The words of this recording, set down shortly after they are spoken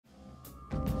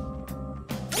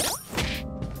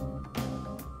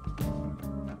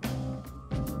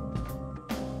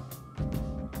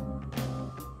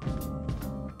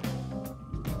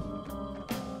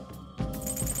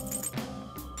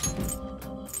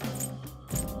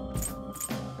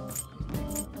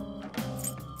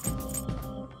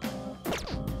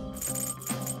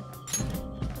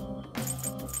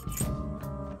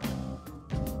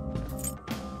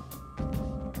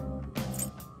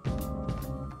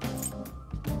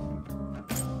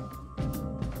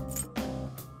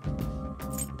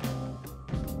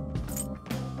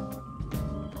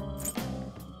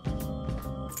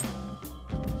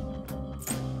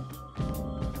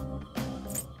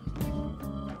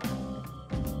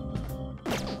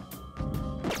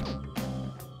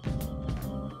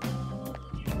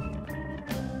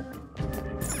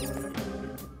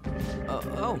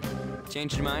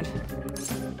Changed your mind?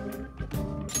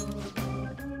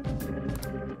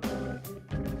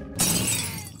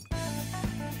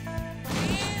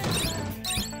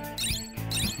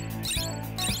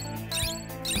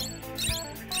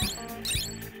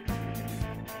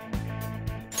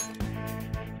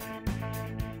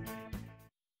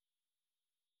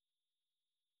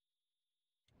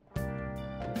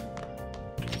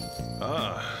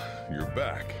 Ah, you're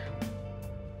back.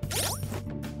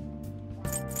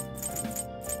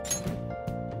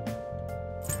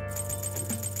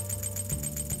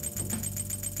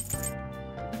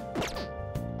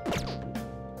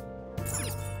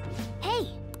 Hey!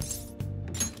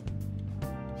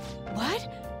 What?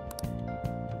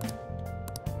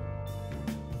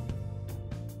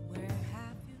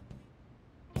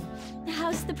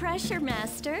 How's the pressure,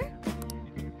 Master?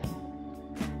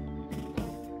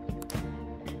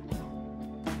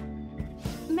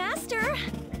 Master!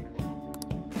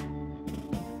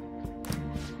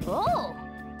 Oh!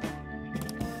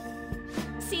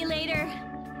 See you later.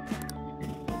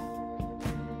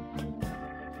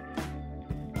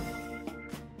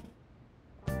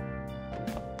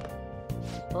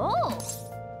 Oh!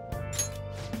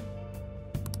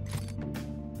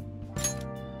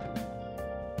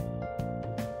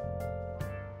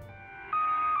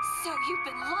 So you've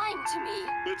been lying to me.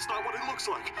 It's not what it looks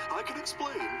like. I can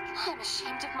explain. I'm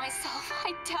ashamed of myself.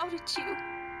 I doubted you.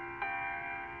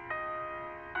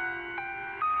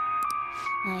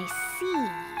 I see.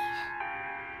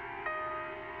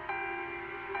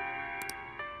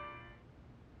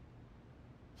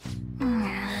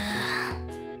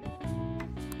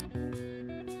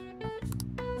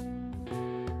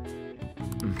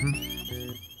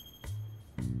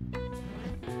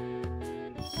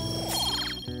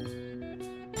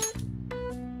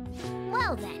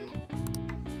 Well then.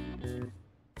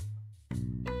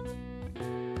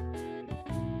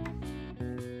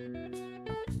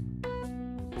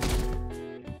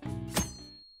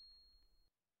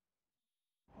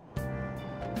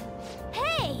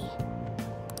 Hey!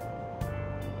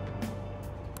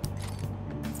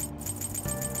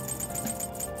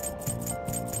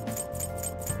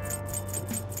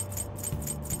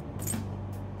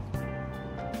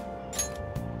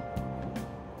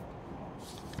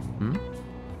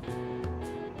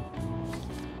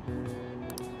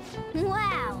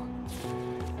 Wow!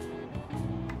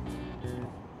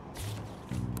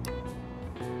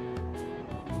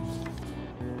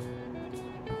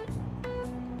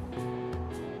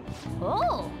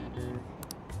 Oh!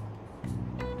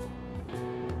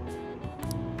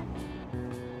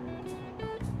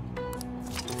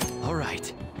 All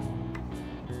right.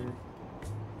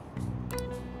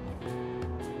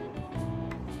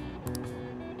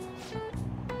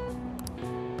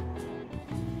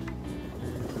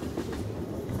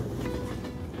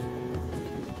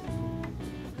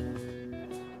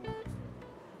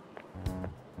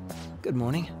 Good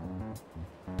morning.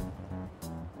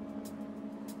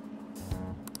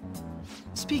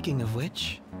 Speaking of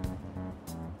which...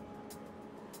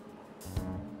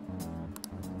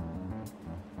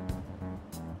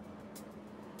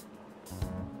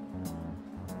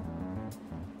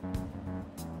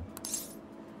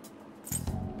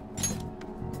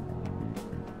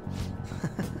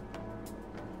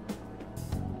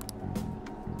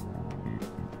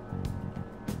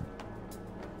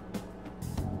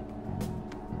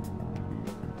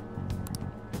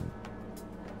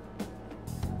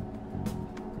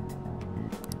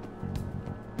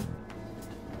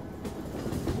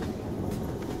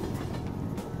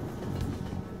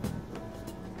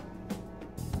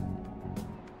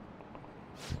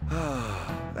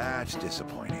 That's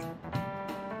disappointing.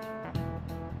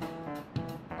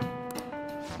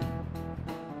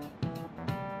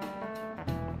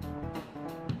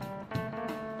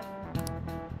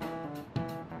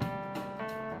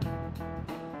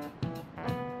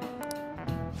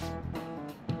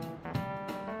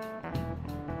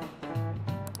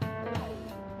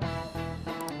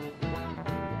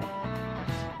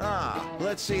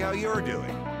 Let's see how you're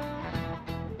doing.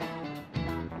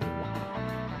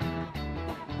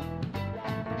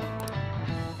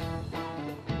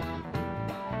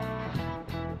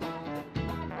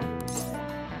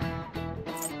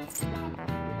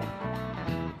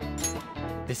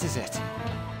 This is it.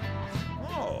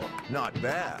 Oh, not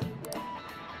bad.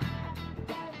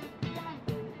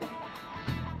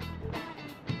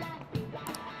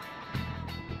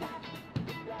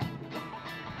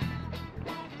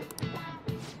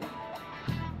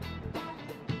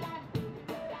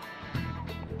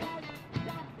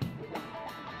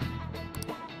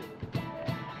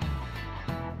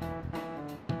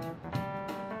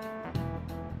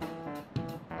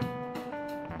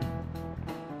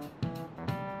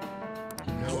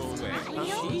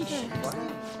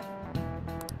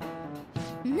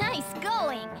 Nice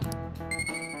going!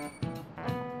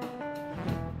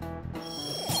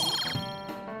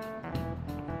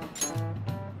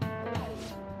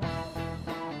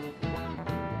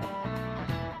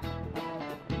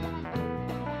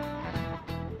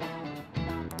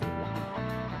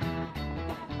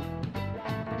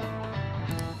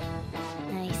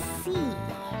 I see.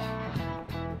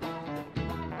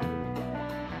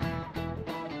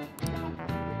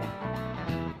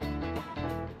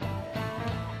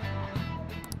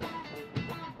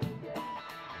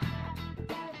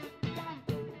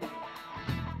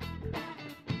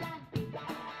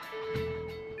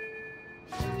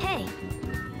 Hey.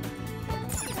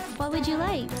 What would you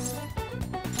like?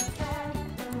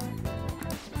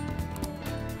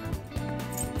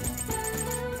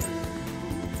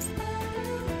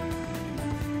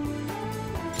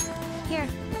 Here.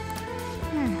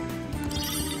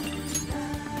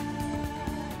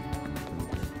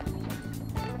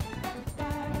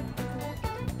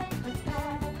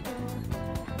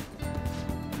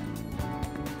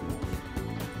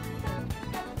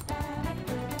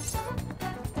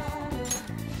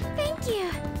 Thank you.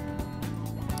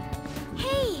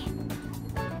 Hey.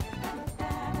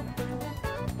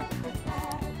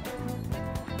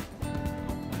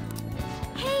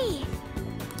 Hey.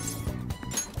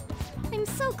 I'm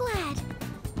so glad.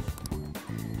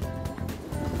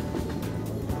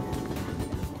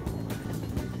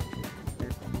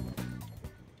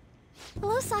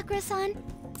 Hello, Sakura-san.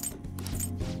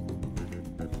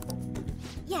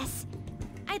 Yes,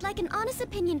 I'd like an honest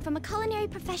opinion from a culinary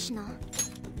professional.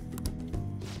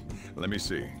 Let me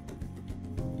see.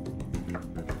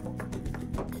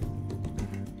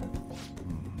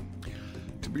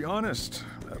 To be honest,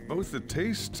 both the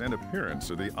taste and appearance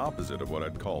are the opposite of what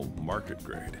I'd call market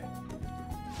grade.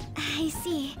 I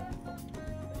see.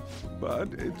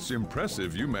 But it's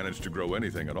impressive you managed to grow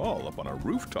anything at all up on a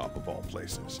rooftop of all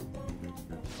places.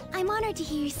 I'm honored to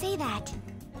hear you say that.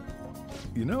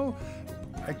 You know,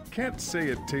 I can't say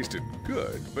it tasted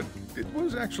good, but it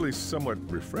was actually somewhat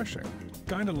refreshing.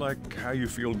 Kinda like how you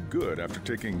feel good after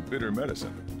taking bitter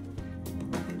medicine.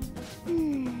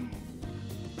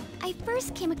 I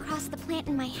first came across the plant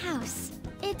in my house.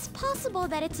 It's possible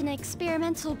that it's an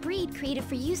experimental breed created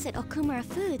for use at Okumura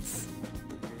Foods.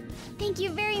 Thank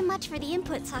you very much for the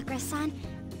input, Sakura-san.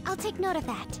 I'll take note of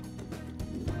that.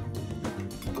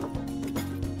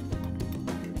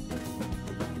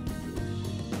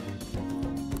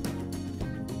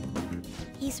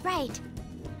 He's right.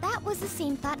 That was the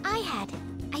same thought I had.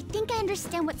 I think I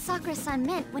understand what Sakura-san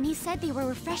meant when he said they were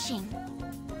refreshing.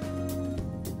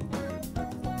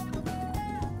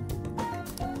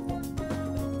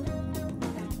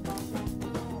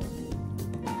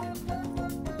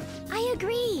 I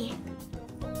agree.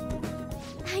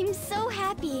 I'm so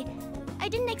happy. I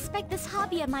didn't expect this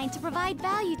hobby of mine to provide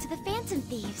value to the Phantom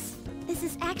Thieves. This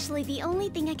is actually the only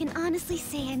thing I can honestly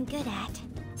say I'm good at.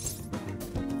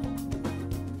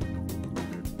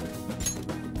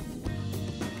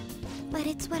 But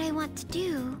it's what I want to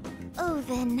do. Oh,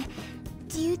 then,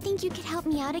 do you think you could help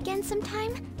me out again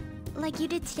sometime? Like you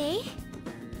did today?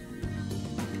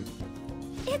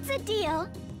 It's a deal.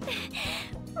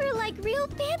 We're like real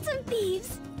Phantom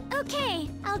Thieves. Okay,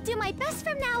 I'll do my best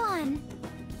from now on.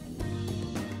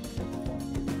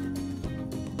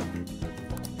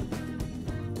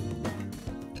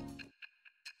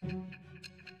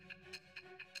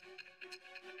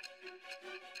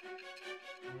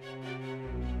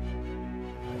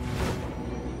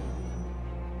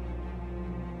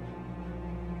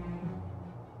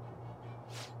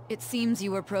 It seems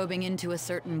you were probing into a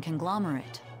certain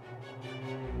conglomerate.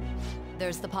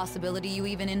 There's the possibility you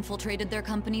even infiltrated their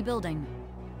company building.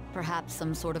 Perhaps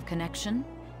some sort of connection?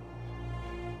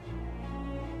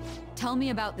 Tell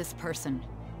me about this person.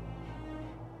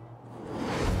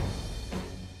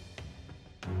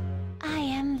 I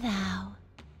am thou.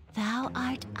 Thou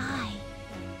art I.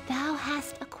 Thou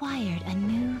hast acquired a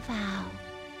new vow.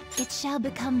 It shall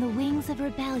become the wings of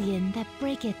rebellion that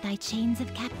breaketh thy chains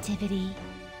of captivity.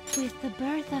 With the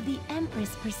birth of the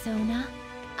Empress persona,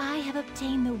 I have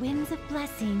obtained the winds of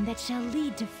blessing that shall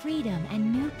lead to freedom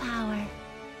and new power.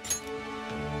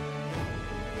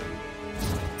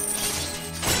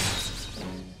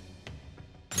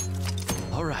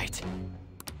 All right.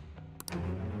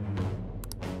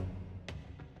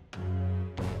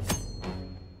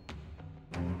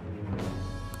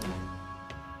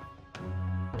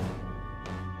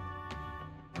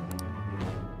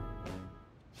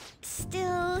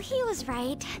 Still, he was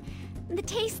right. The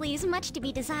taste leaves much to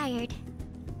be desired.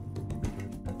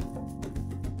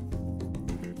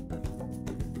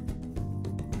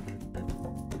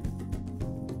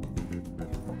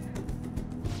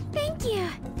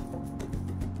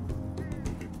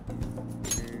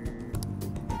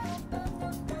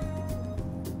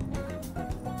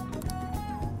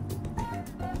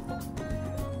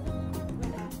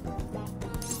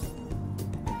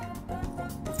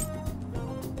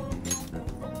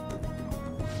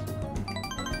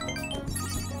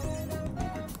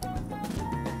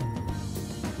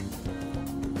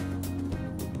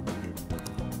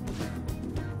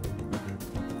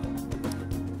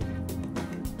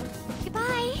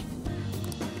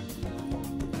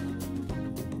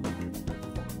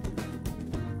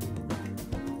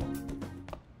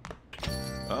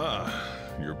 Ah,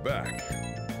 you're back.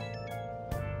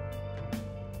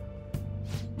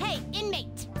 Hey,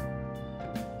 inmate!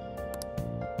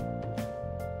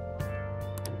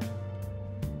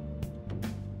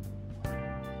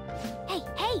 Hey,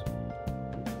 hey!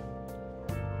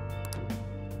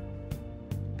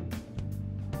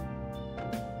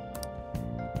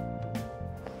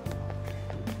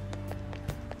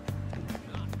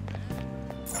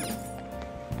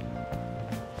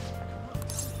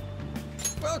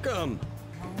 Welcome!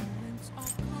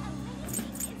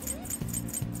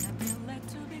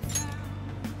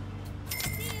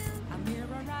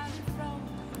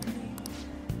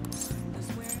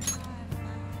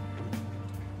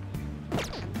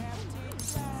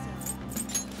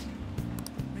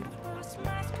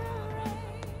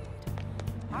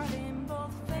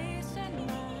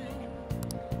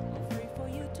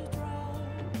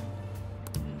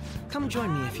 Come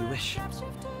join me if you wish.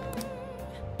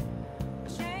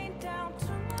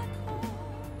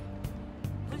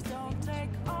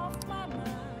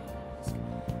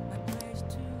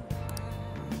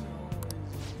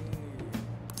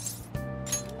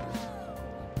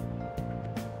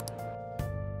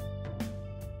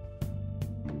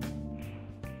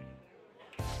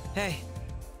 Hey.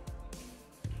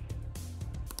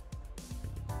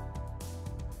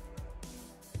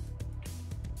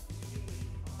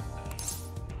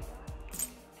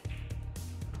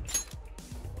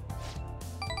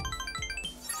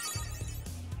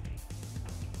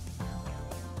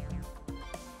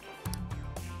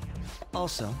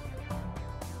 Also,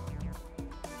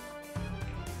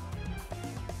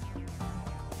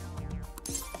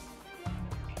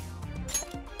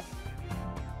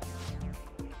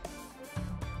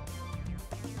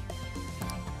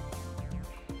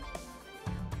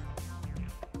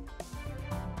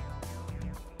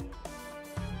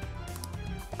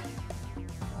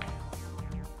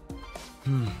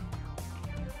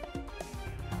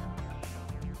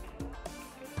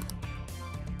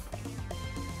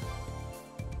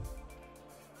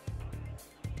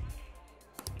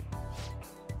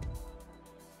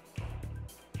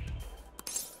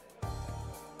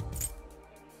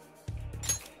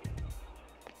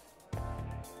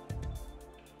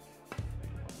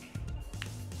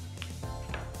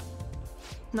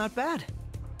 not bad.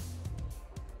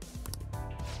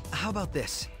 How about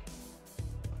this?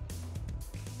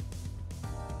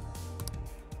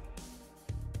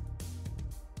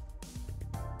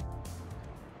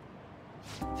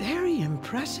 Very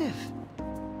impressive.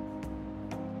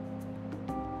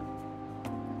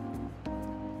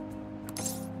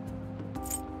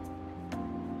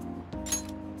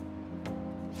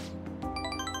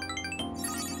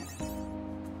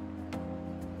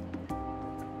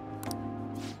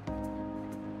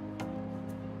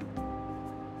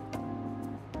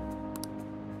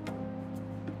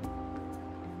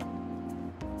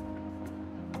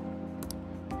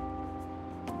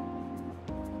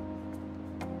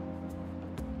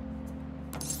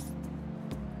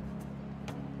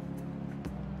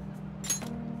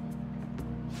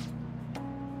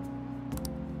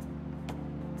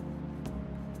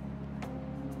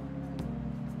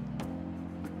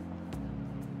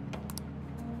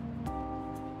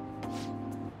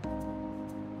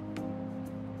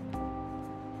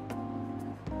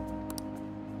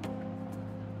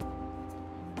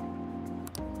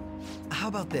 How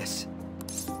about this?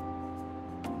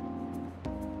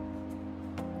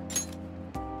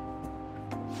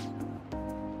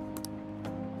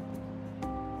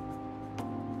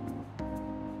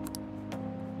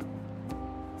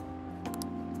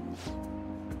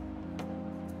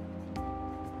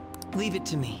 Leave it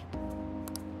to me.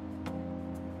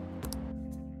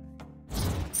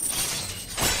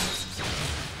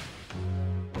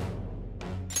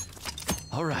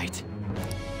 All right.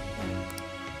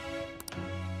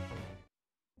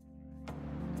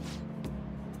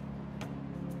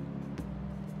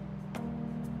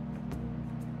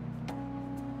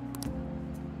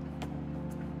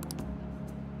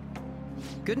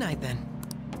 Good night, then.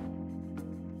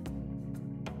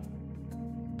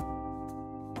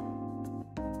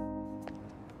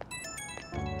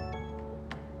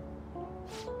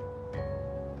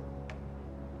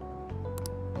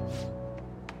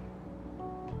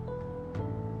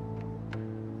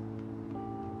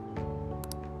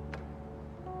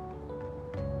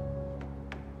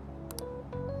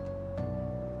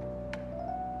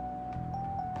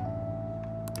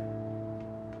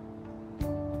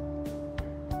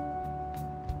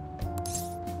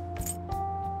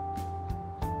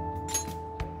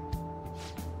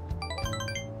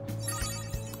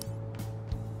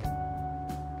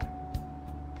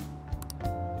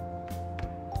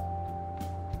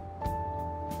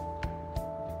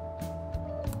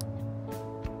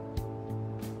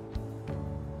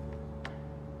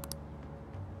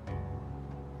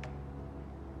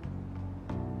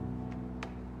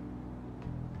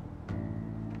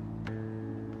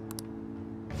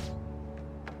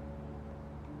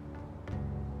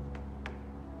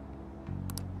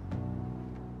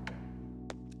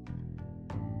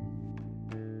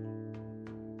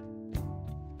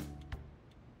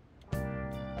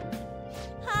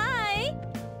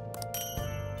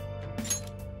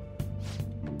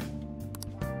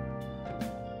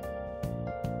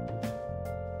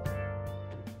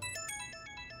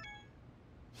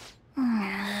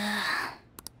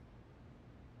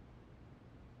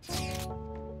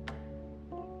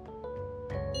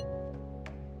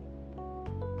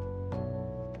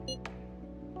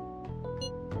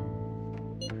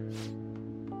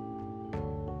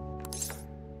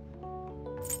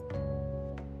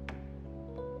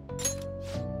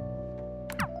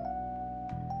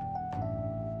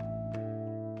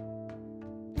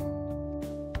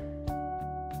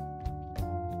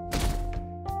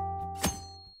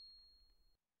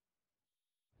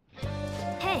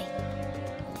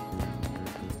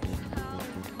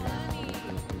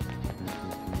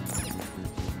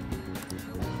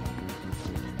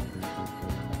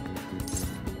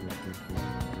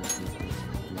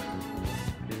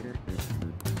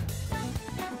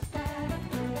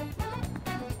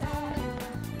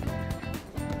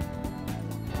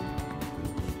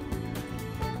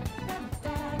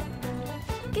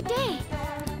 Good day.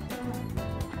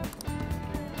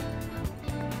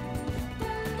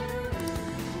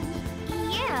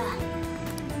 Yeah.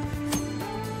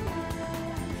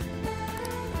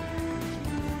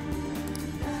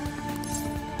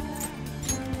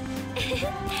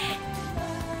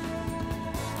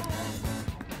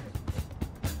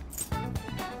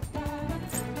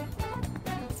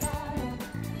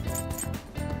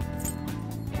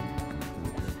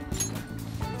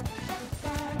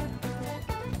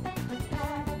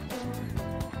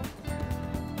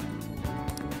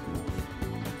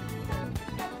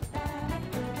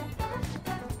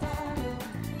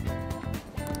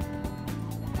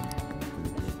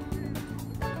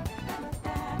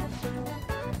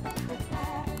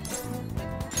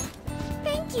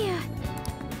 Thank you.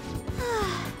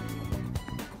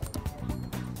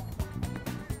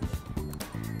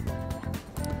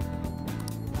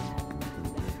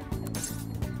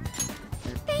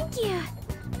 Thank you.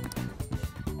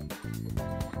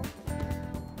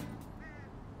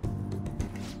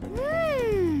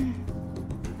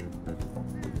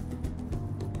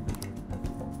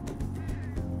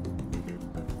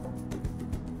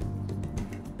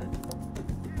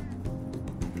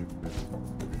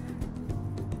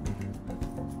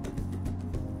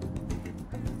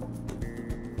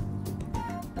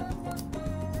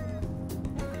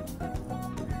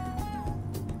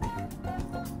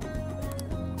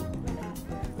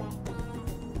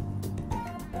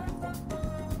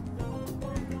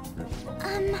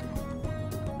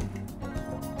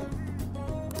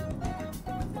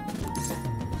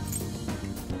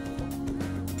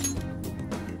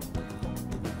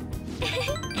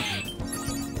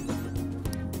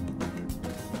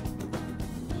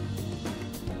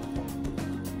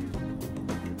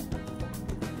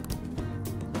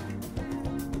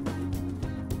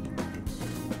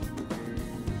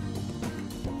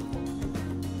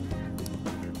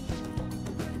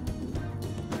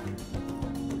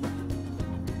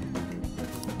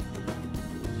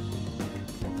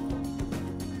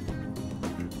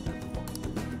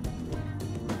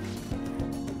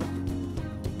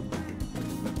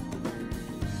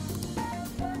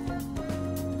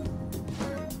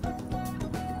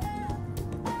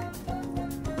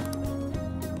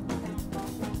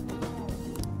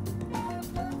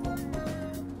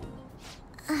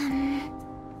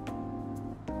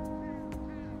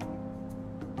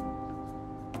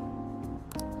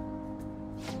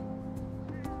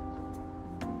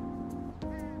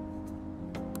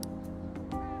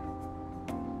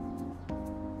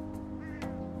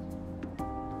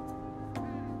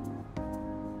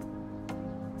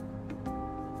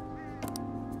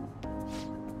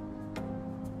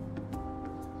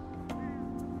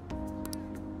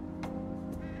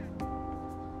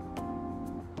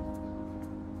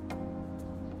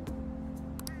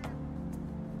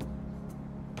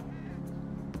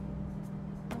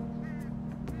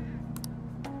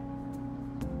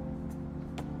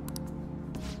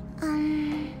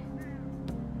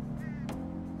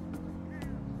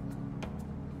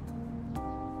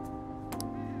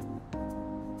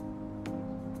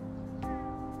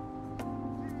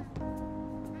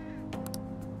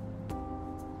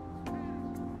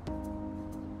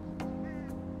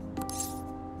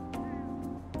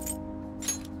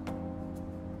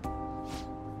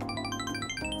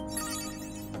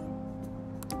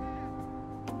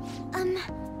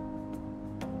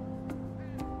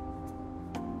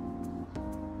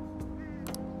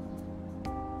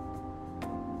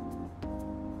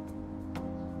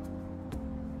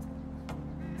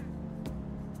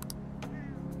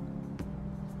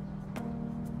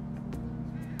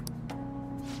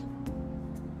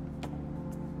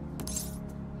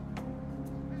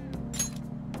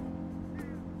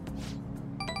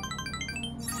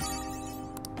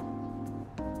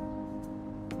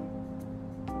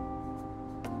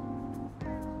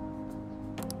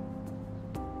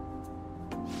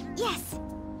 Yes.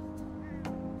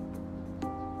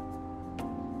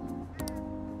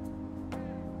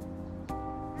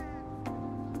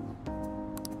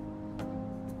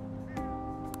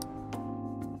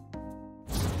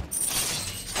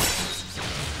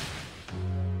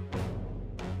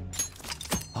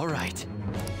 All right.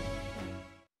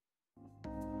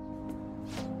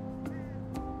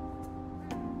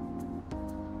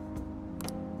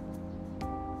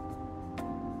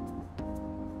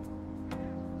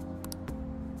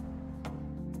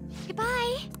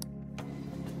 Goodbye.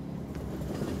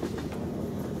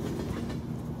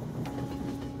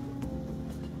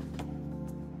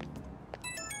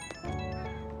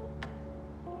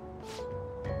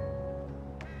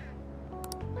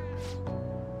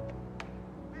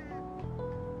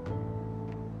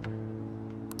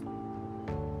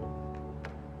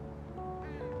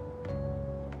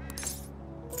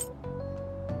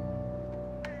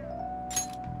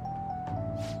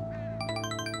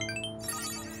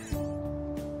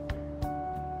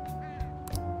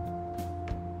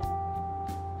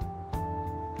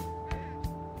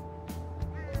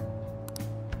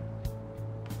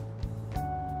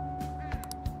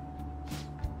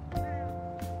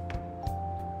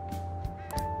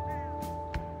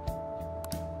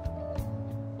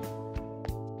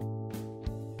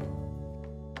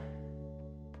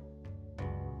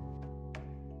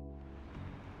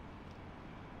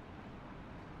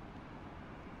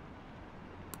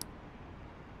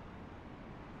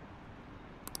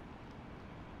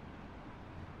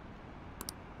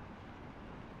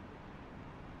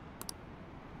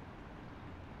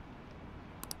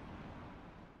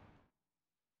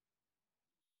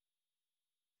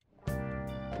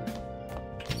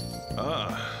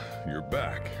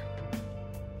 back.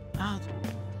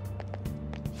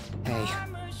 Hey.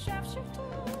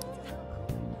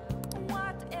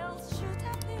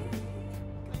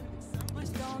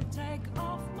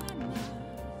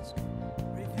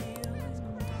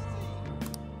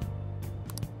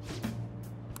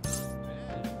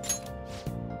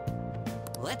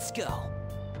 Let's go.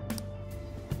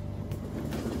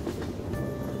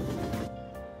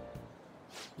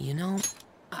 You know,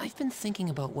 I've been thinking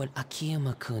about what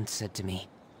Akiyama-kun said to me.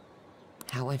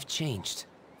 How I've changed.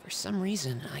 For some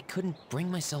reason, I couldn't bring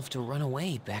myself to run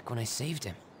away back when I saved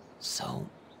him. So,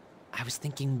 I was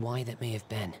thinking why that may have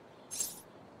been.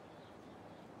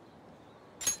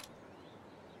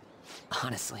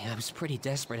 Honestly, I was pretty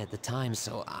desperate at the time,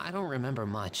 so I don't remember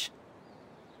much.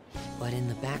 But in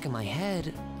the back of my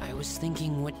head, I was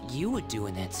thinking what you would do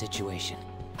in that situation.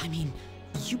 I mean,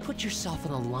 you put yourself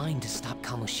on the line to stop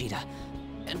Kamoshida,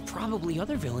 and probably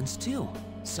other villains too.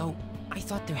 So, I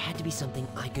thought there had to be something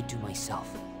I could do myself.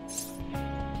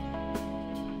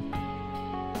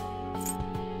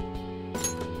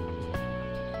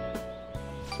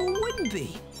 Who wouldn't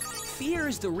be? Fear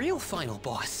is the real final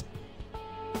boss.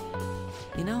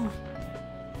 You know,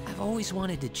 I've always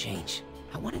wanted to change.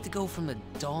 I wanted to go from the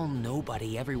dull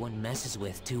nobody everyone messes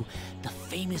with to the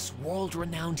famous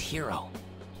world-renowned hero.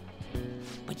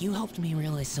 But you helped me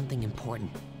realize something important.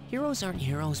 Heroes aren't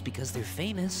heroes because they're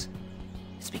famous.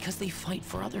 It's because they fight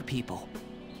for other people.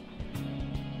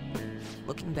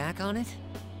 Looking back on it,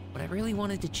 what I really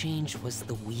wanted to change was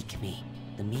the weak me.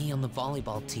 The me on the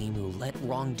volleyball team who let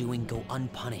wrongdoing go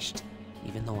unpunished,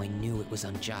 even though I knew it was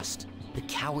unjust. The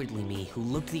cowardly me who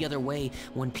looked the other way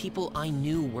when people I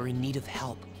knew were in need of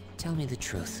help. Tell me the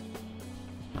truth.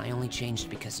 I only changed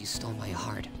because you stole my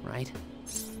heart, right?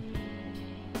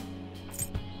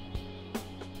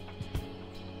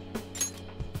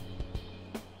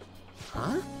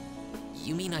 Huh?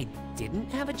 You mean I didn't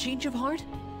have a change of heart?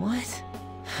 What?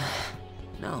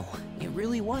 No, it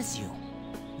really was you.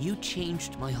 You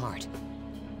changed my heart.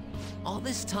 All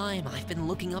this time, I've been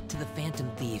looking up to the Phantom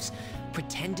Thieves,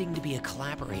 pretending to be a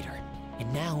collaborator.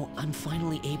 And now, I'm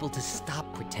finally able to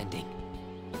stop pretending.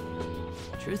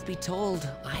 Truth be told,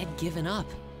 I had given up.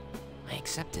 I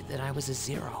accepted that I was a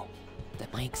zero,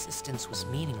 that my existence was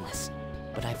meaningless.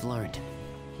 But I've learned.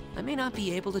 I may not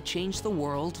be able to change the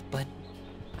world, but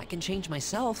I can change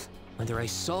myself. Whether I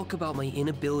sulk about my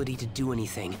inability to do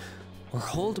anything, or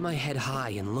hold my head high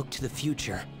and look to the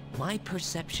future, my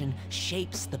perception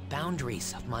shapes the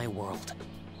boundaries of my world.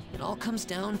 It all comes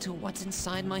down to what's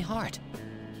inside my heart.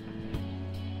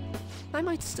 I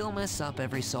might still mess up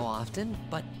every so often,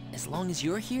 but as long as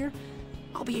you're here,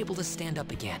 I'll be able to stand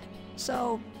up again.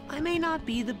 So, I may not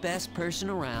be the best person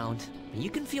around, but you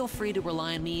can feel free to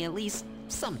rely on me at least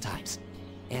sometimes.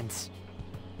 And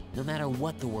no matter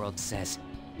what the world says,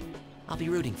 I'll be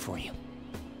rooting for you,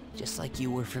 just like you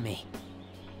were for me.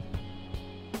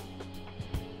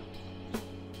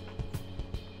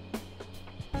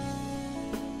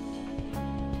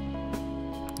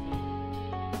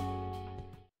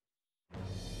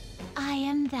 I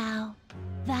am thou,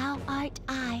 thou art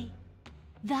I.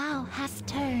 Thou hast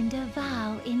turned a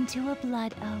vow into a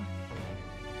blood oath.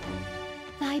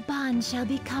 Thy bond shall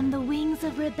become the wings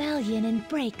of rebellion and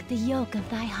break the yoke of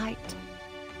thy heart.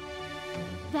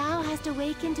 Thou hast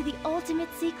awakened to the ultimate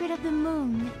secret of the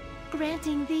moon,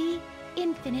 granting thee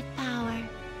infinite power.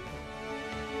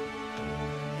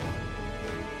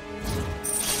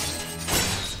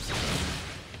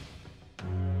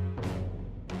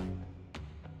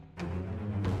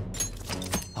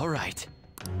 All right.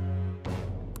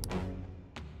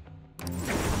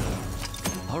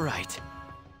 All right.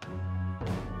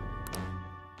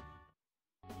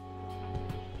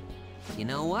 You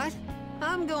know what?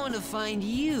 I'm going to find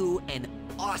you an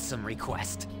awesome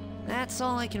request. That's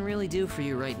all I can really do for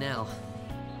you right now.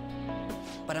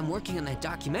 But I'm working on that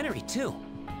documentary too.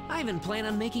 I even plan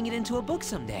on making it into a book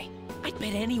someday. I'd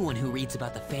bet anyone who reads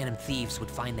about the Phantom Thieves would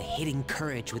find the hidden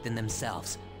courage within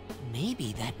themselves.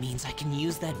 Maybe that means I can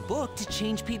use that book to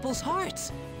change people's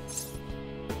hearts.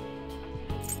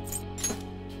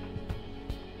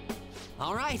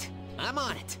 All right, I'm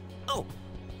on it. Oh,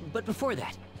 but before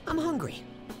that, I'm hungry.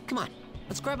 Come on,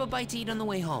 let's grab a bite to eat on the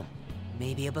way home.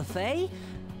 Maybe a buffet?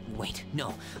 Wait,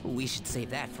 no, we should save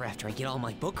that for after I get all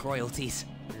my book royalties.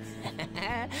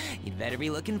 You'd better be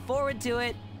looking forward to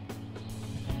it.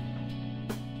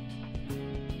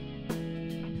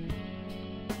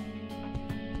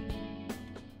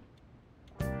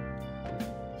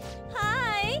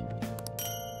 Hi!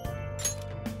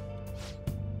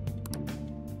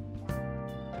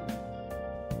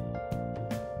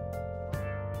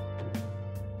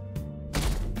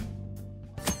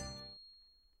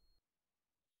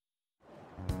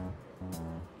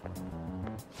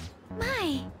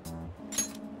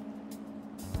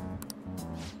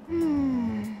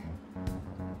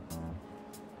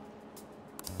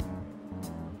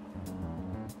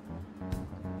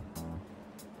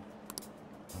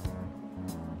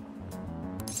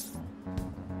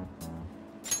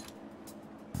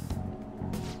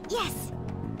 Yes!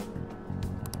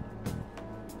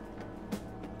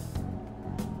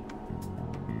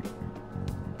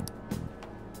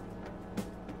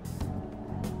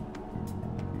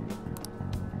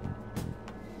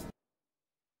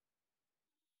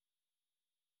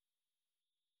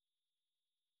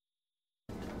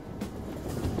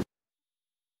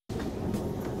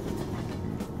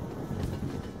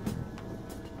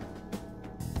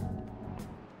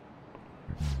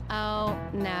 Oh,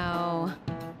 no.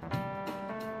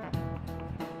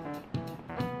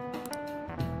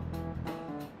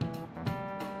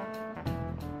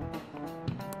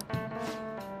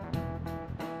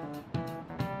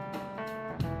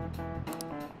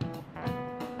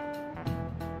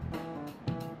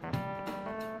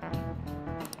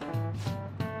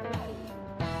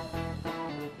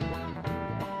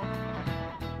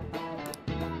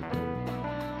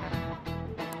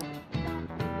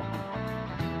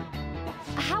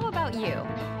 How about you?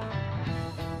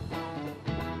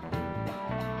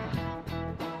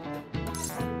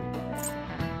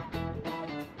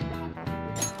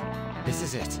 This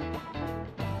is it.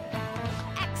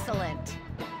 Excellent.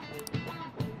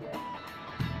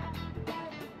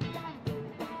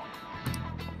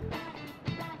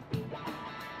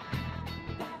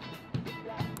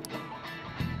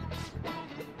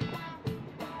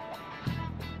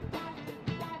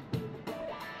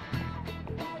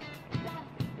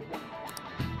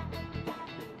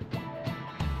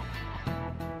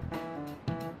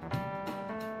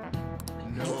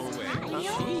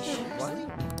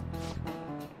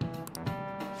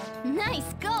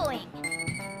 Nice going!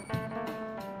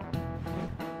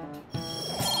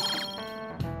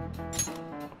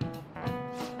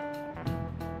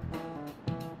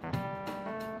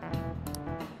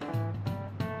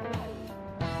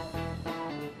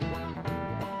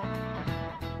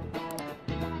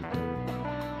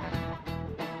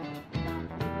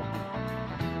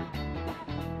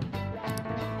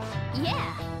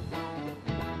 Yeah!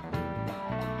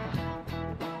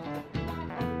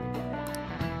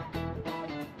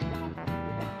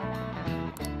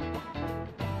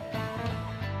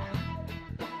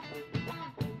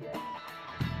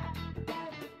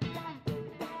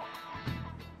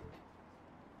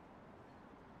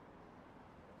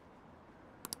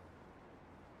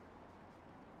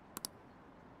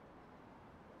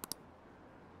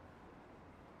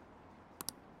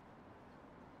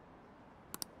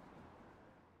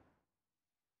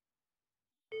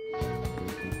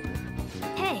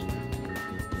 Hey!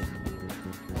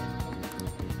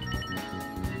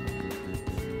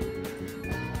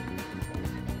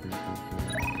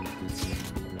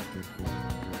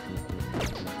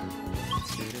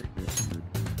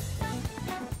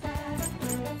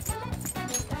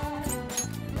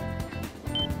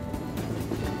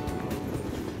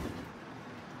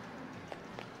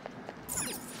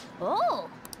 Oh!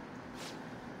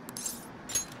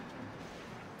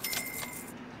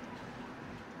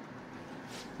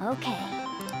 Okay.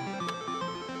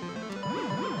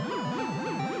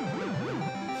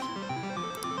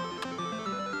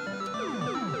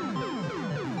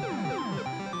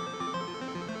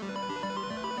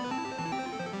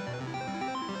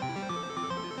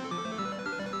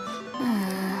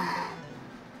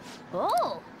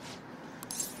 Oh!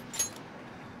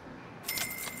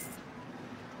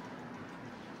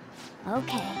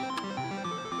 Okay.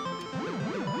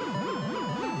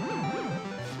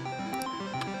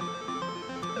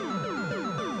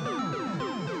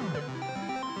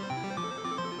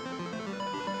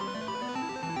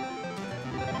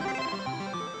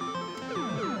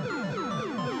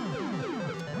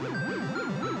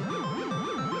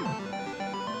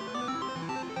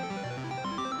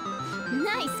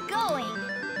 Nice going!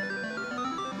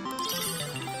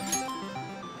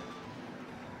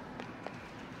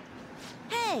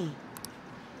 Hey!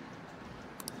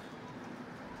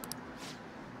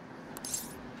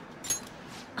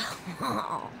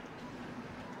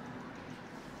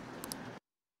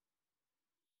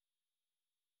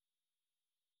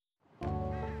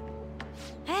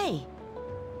 Hey!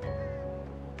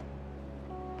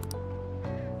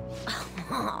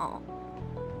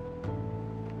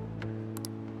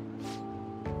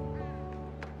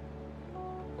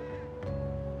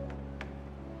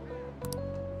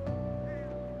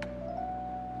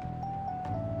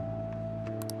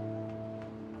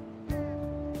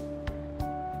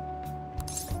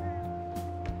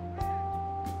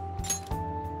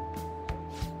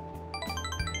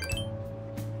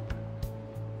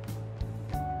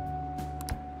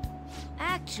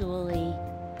 Actually...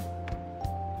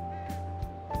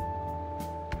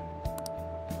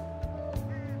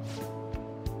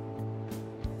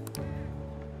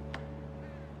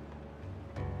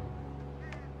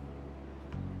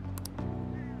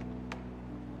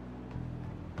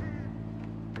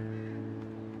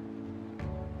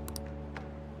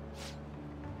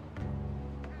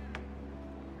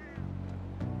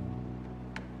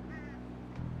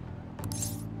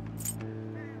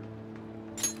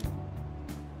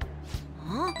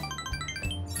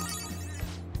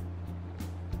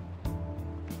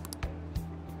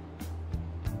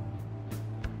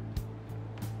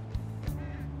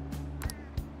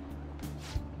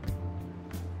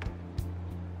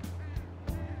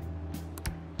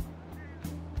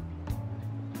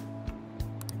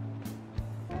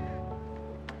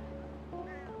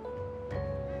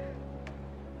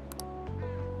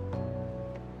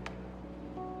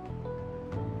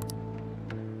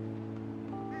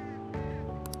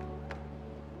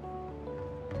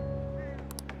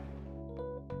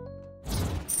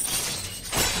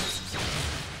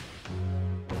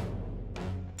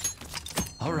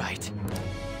 All right.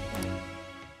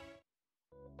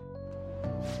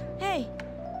 Hey!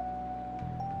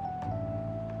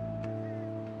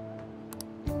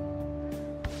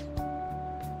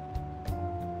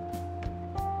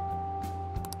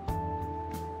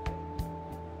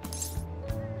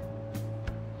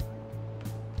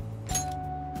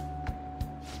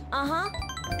 Uh-huh.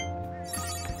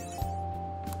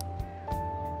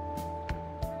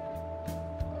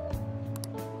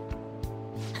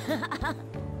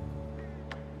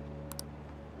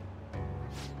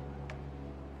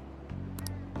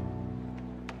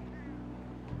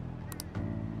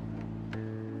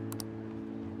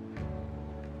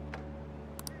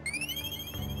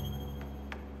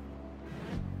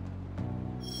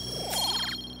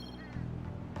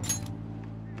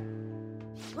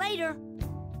 Later.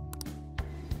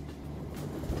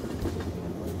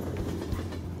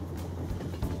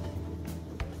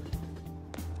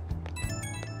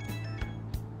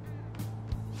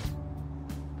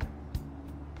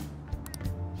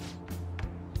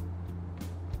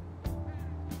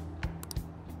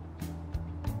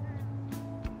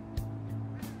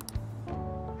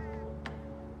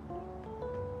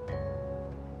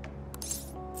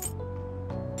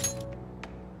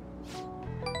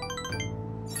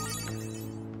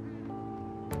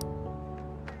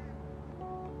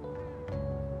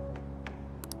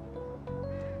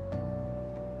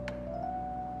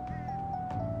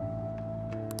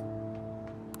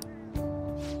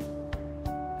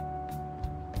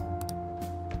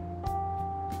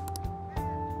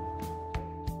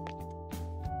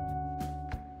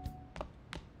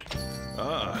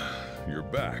 Ah, you're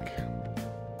back.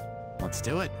 Let's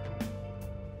do it.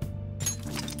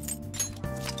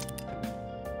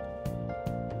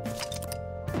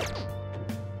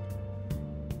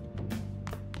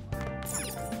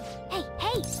 Hey,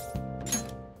 hey!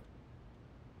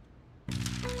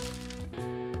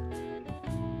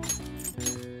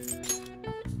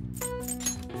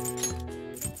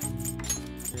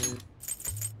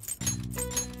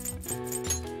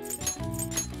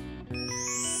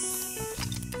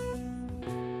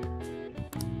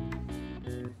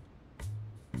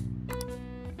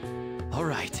 All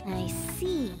right. I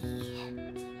see.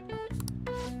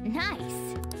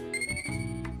 Nice.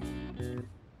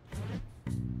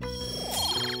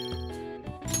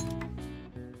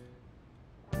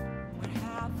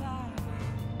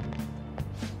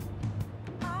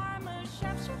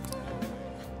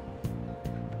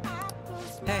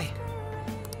 Hey.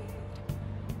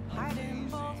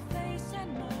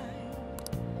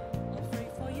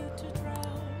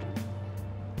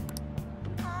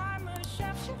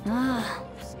 Ah.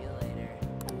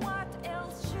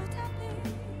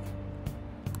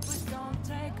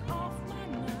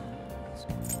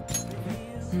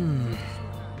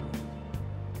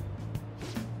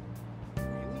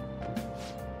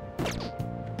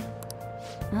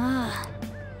 Ah.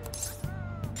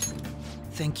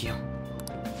 Thank you.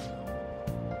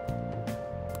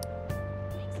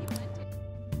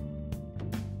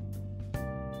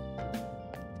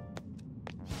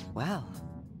 Well,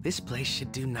 this place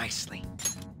should do nicely.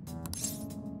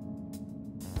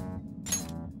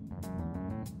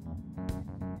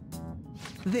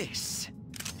 This.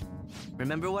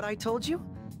 Remember what I told you?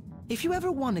 If you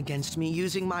ever won against me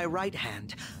using my right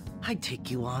hand, I'd take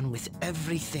you on with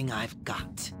everything I've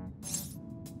got.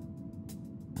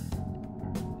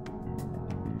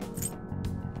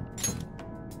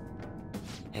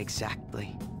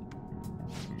 Exactly.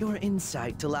 Your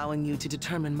insight allowing you to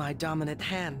determine my dominant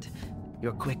hand,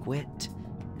 your quick wit,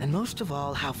 and most of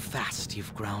all, how fast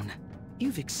you've grown.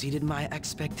 You've exceeded my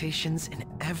expectations in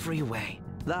every way.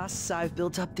 Thus, I've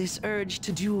built up this urge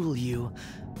to duel you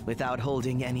without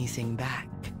holding anything back.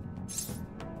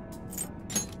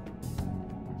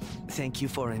 Thank you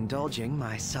for indulging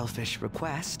my selfish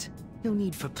request. No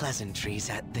need for pleasantries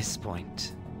at this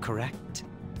point, correct?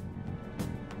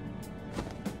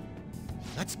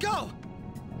 Let's go!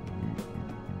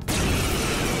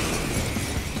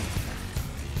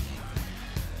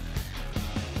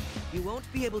 You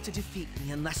won't be able to defeat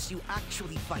me unless you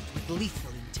actually fight with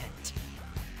lethal intent.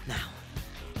 Now,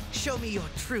 show me your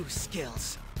true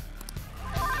skills.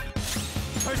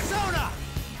 Persona!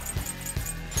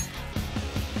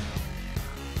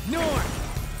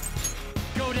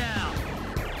 North! Go down!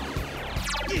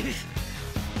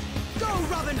 Go,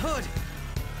 Robin Hood!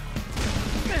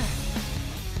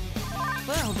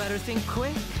 Well, better think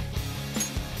quick.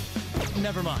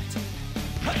 Never mind.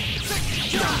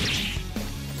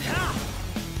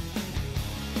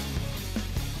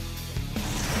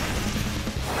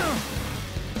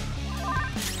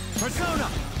 Persona!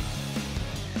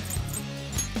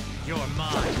 You're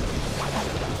mine.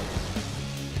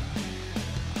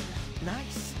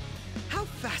 Nice. How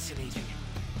fascinating.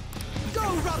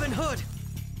 Go, Robin Hood!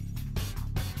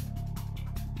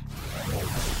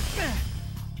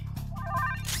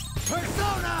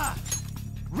 Persona!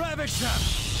 Ravisher!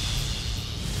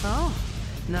 Oh,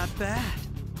 not bad.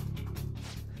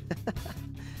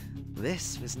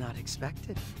 This was not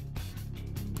expected.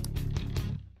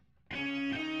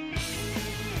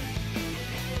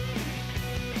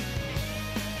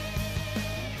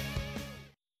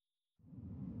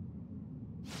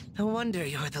 No wonder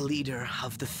you're the leader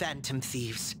of the Phantom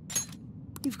Thieves.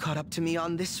 You've caught up to me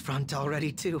on this front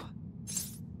already, too.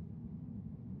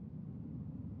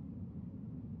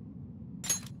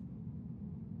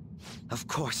 Of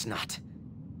course not.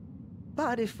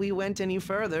 But if we went any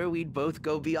further, we'd both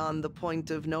go beyond the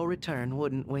point of no return,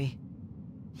 wouldn't we?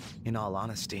 In all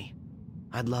honesty,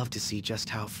 I'd love to see just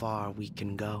how far we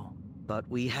can go. But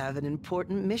we have an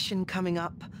important mission coming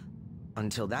up.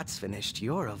 Until that's finished,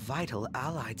 you're a vital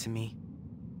ally to me.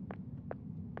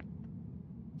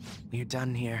 We're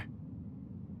done here.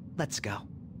 Let's go.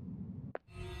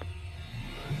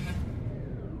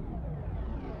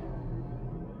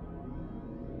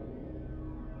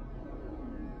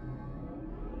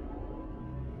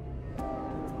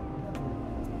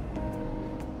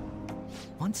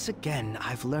 Once again,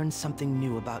 I've learned something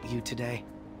new about you today.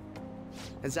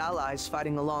 As allies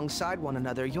fighting alongside one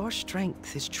another, your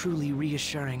strength is truly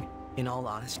reassuring. In all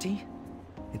honesty,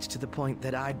 it's to the point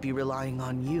that I'd be relying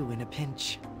on you in a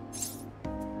pinch.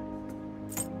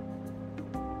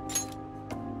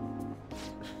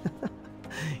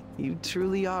 You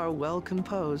truly are well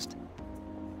composed.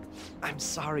 I'm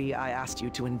sorry I asked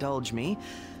you to indulge me,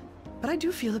 but I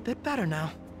do feel a bit better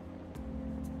now.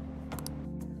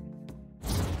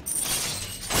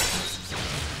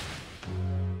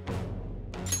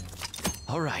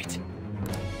 All right.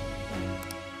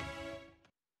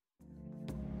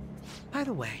 By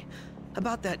the way,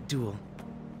 about that duel.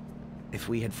 If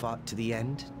we had fought to the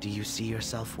end, do you see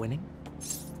yourself winning?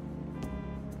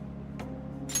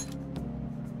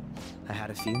 I had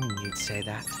a feeling you'd say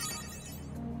that.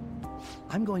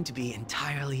 I'm going to be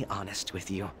entirely honest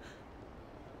with you.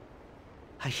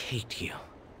 I hate you.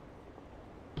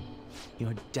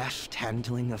 Your deft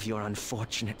handling of your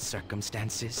unfortunate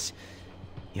circumstances,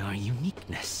 your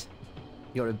uniqueness,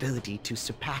 your ability to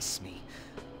surpass me,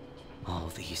 all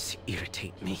these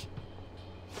irritate me.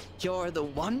 You're the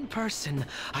one person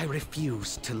I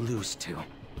refuse to lose to.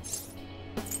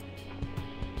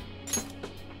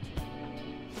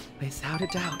 Without a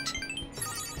doubt.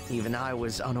 Even I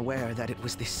was unaware that it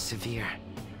was this severe.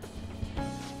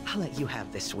 I'll let you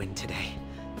have this win today.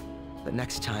 But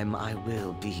next time I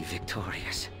will be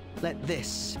victorious. Let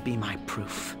this be my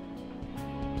proof.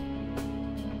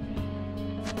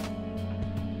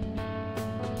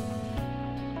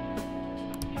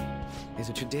 There's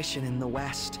a tradition in the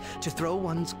West to throw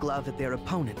one's glove at their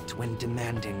opponent when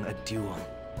demanding a duel.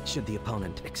 Should the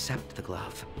opponent accept the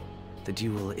glove, the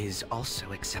duel is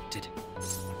also accepted.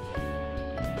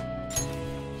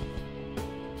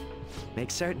 Make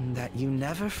certain that you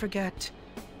never forget,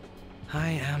 I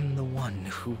am the one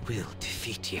who will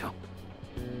defeat you.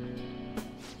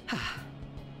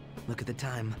 Look at the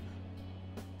time.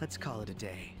 Let's call it a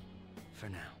day for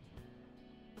now.